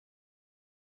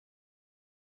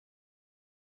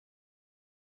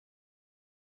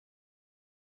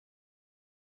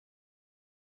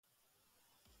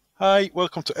Hi,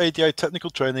 welcome to ADI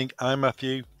Technical Training. I'm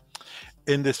Matthew.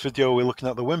 In this video we're looking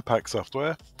at the Winpak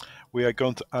software. We are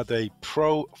going to add a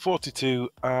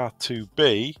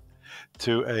pro42r2b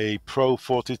to a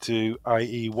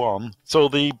pro42ie1. So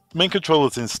the main controller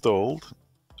is installed.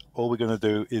 All we're going to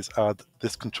do is add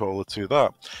this controller to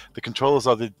that. The controller is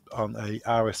added on a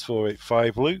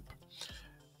RS485 loop.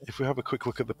 If we have a quick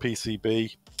look at the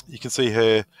PCB, you can see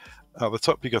here at the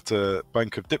top you got a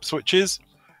bank of dip switches.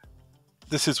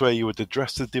 This is where you would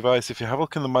address the device. If you have a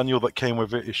look in the manual that came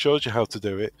with it, it shows you how to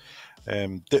do it.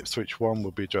 Dip switch 1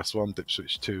 will be address 1, dip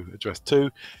switch 2 address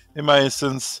 2. In my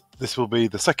instance, this will be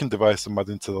the second device I'm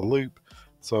adding to the loop,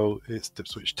 so it's dip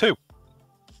switch 2. You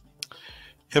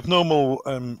have normal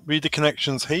reader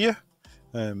connections here,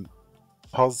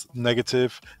 pos,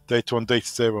 negative, data 1, data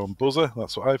 0 and buzzer.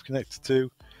 That's what I've connected to.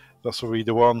 That's for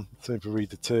reader 1, same for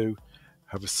reader 2.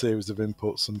 Have a series of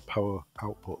inputs and power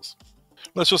outputs.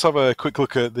 Let's just have a quick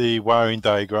look at the wiring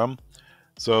diagram.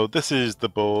 So this is the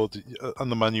board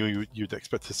and the manual you'd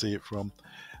expect to see it from.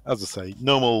 As I say,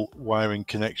 normal wiring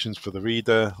connections for the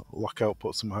reader, lock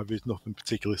outputs and what have you, nothing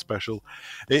particularly special.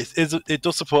 It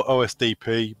does support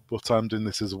OSDP, but I'm doing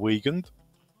this as a weekend.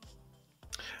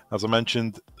 As I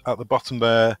mentioned at the bottom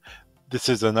there, this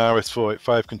is an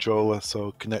RS485 controller,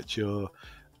 so connect your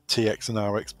TX and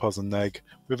RX pos and neg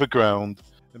with a ground.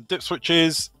 Dip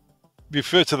switches,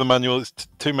 refer to the manual. It's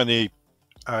too many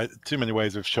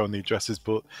ways of showing the addresses,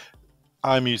 but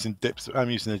I'm using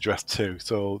address 2,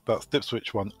 so that's dip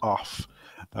switch 1 off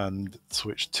and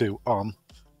switch 2 on.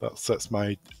 That sets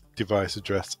my device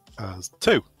address as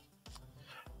 2.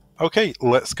 Okay,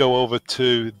 let's go over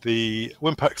to the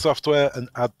Winpak software and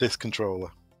add this controller.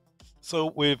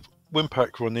 So with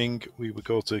Winpak running, we would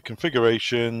go to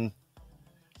configuration,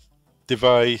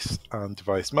 device and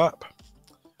device map.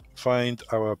 Find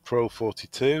our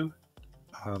Pro42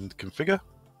 and configure.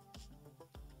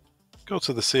 Go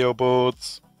to the CO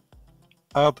boards,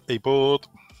 add a board.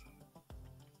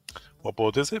 What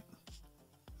board is it?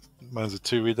 Mine's a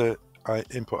 2-reader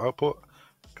input output.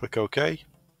 Click OK.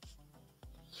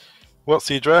 What's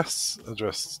the address?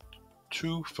 Address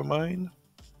 2 for mine.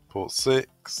 Port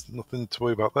 6, nothing to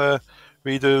worry about there.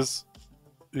 Readers,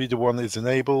 reader 1 is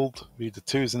enabled, reader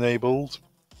 2 is enabled.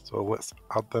 So let's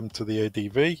add them to the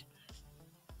ADV.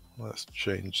 Let's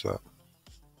change that.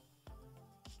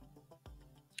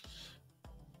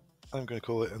 I'm going to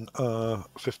call it an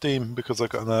R15 because I've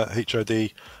got an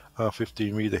HID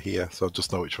R15 reader here, so I'll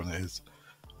just know which one it is.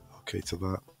 Okay to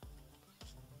that.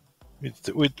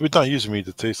 We're not using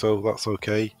reader 2, so that's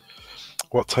okay.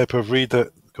 What type of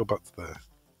reader? Go back to there.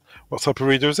 What type of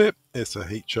reader is it? It's a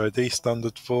HID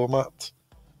standard format.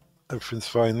 Everything's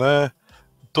fine there.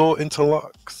 Door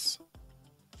interlocks.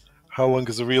 How long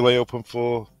is the relay open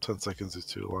for? 10 seconds is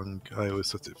too long. I always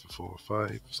set it for 4 or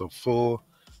 5. So 4.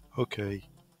 Okay.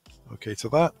 Okay to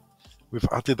that. We've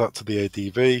added that to the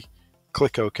ADV.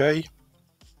 Click OK.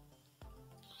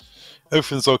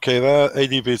 Everything's okay there.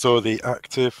 ADV is already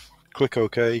active. Click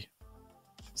OK.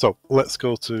 So let's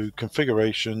go to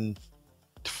configuration.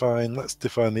 Define. Let's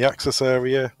define the access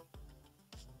area.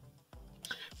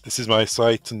 This is my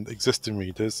site and existing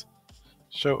readers.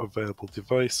 Show available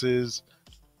devices.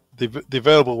 The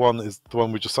available one is the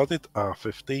one we just added,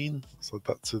 R15. So add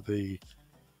that to the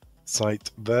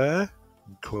site there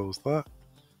and close that.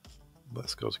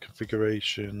 Let's go to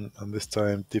configuration and this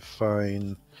time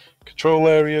define control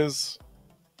areas.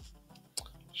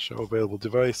 Show available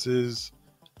devices.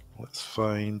 Let's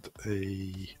find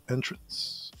a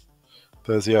entrance.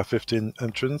 There's the R15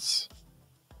 entrance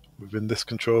within this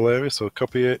control area. So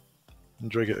copy it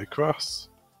and drag it across.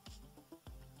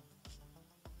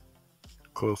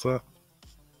 Close that.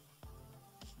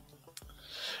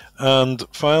 And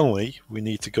finally, we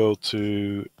need to go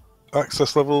to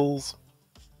access levels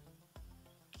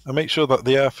and make sure that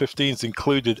the R15 is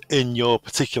included in your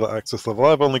particular access level.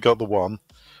 I've only got the one,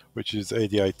 which is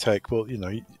ADI Tech, but you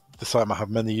know, the site might have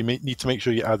many. You need to make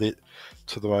sure you add it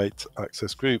to the right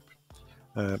access group.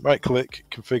 Right click,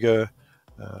 configure,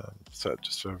 set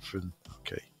just for everything.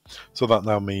 Okay, so that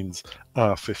now means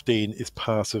R15 is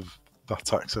part of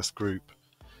that access group.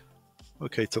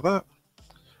 Okay to that.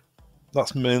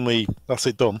 That's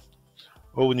it done.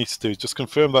 All we need to do is just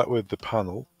confirm that with the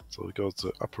panel. So we go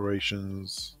to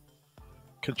operations,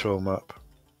 control map,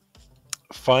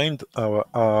 find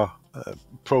our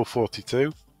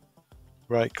Pro42,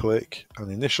 right click and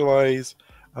initialize,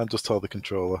 and just tell the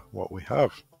controller what we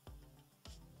have.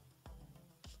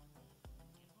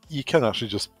 You can actually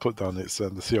just put down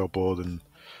the CO board and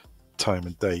time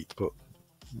and date, but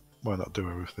why not do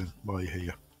everything while you're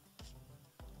here?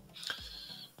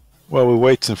 While we're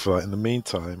waiting for that, in the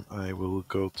meantime, I will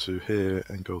go to here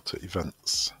and go to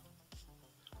events.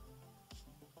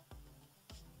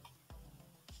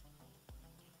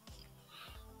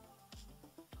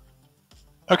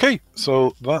 Okay,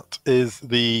 so that is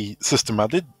the system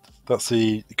added. That's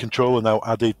the controller now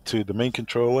added to the main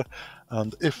controller.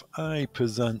 And if I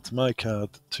present my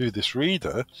card to this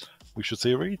reader, we should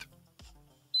see a read.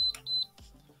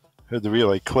 Heard the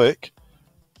relay click,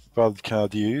 valid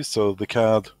card used, so the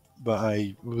card that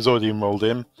I was already enrolled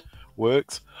in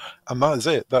works. And that is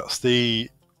it. That's the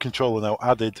controller now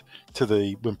added to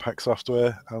the Winpak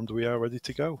software, and we are ready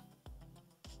to go.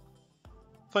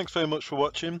 Thanks very much for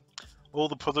watching. All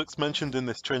the products mentioned in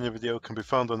this training video can be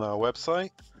found on our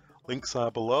website. Links are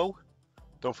below.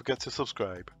 Don't forget to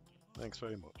subscribe. Thanks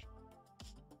very much.